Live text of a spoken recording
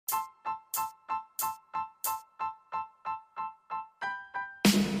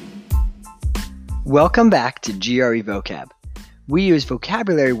Welcome back to GRE Vocab. We use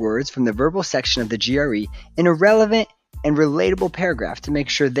vocabulary words from the verbal section of the GRE in a relevant and relatable paragraph to make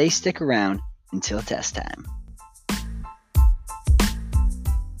sure they stick around until test time.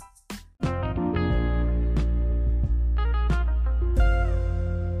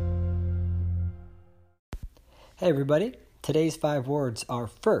 Hey everybody, today's 5 words are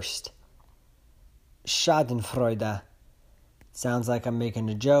first, Schadenfreude. Sounds like I'm making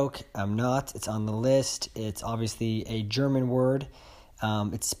a joke. I'm not. It's on the list. It's obviously a German word.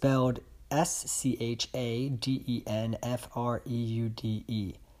 It's spelled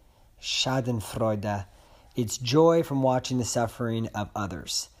Schadenfreude. Schadenfreude. It's joy from watching the suffering of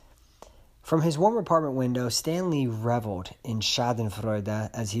others. From his warm apartment window, Stanley reveled in Schadenfreude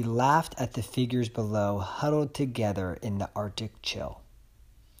as he laughed at the figures below huddled together in the Arctic chill.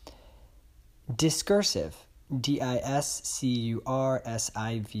 Discursive. Discursive.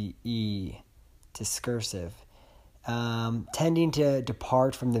 Discursive. Tending to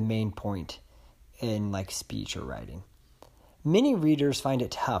depart from the main point in speech or writing. Many readers find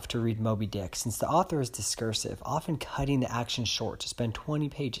it tough to read Moby Dick since the author is discursive, often cutting the action short to spend 20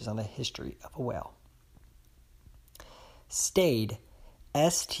 pages on the history of a whale. Staid.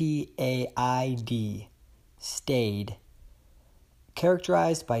 S-T-A-I-D. Staid.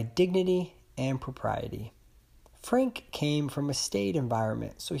 Characterized by dignity and propriety. Frank came from a staid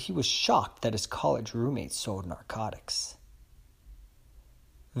environment, so he was shocked that his college roommates sold narcotics.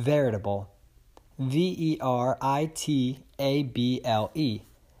 Veritable. V-E-R-I-T-A-B-L-E.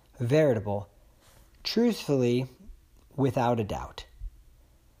 Veritable. Truthfully, without a doubt.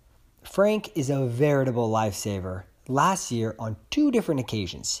 Frank is a veritable lifesaver. Last year, on 2 different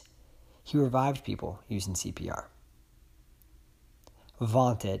occasions, he revived people using CPR.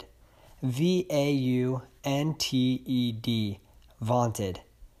 Vaunted. V-A-U-N-T-E-D. Vaunted.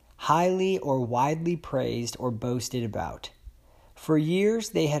 Highly or widely praised or boasted about. For years,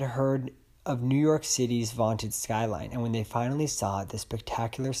 they had heard of New York City's vaunted skyline, and when they finally saw it, the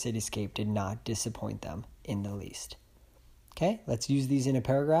spectacular cityscape did not disappoint them in the least. Okay, let's use these in a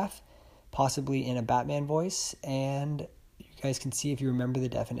paragraph, possibly in a Batman voice, and you guys can see if you remember the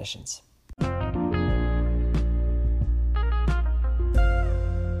definitions.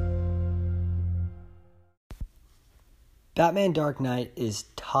 Batman Dark Knight is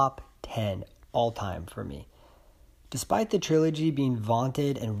top 10 all time for me. Despite the trilogy being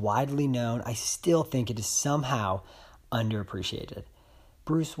vaunted and widely known, I still think it is somehow underappreciated.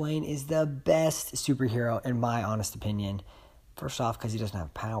 Bruce Wayne is the best superhero in my honest opinion. First off, because he doesn't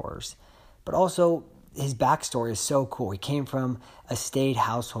have powers, but also his backstory is so cool. He came from a staid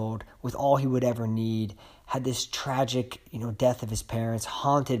household with all he would ever need, had this tragic, death of his parents,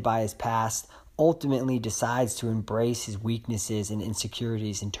 haunted by his past, ultimately decides to embrace his weaknesses and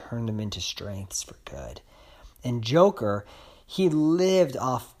insecurities and turn them into strengths for good. And Joker, he lived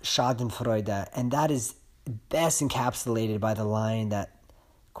off Schadenfreude, and that is best encapsulated by the line that,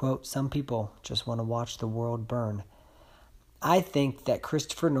 quote, some people just want to watch the world burn. I think that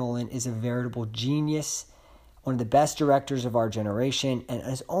Christopher Nolan is a veritable genius, one of the best directors of our generation, and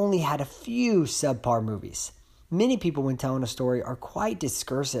has only had a few subpar movies. Many people, when telling a story, are quite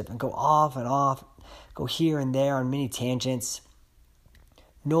discursive and go off and off, go here and there on many tangents.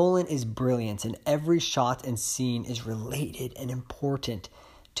 Nolan is brilliant, and every shot and scene is related and important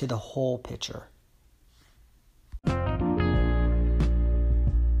to the whole picture.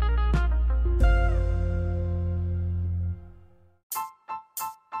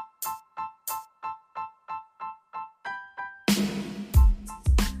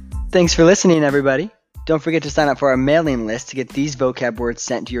 Thanks for listening, everybody. Don't forget to sign up for our mailing list to get these vocab words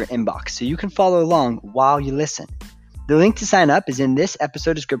sent to your inbox so you can follow along while you listen. The link to sign up is in this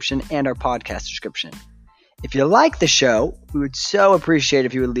episode description and our podcast description. If you like the show, we would so appreciate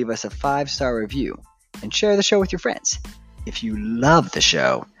if you would leave us a 5-star review and share the show with your friends. If you love the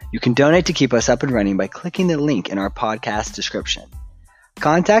show, you can donate to keep us up and running by clicking the link in our podcast description.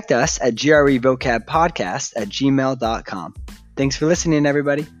 Contact us at grevocabpodcast@gmail.com. Thanks for listening,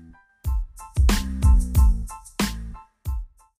 everybody.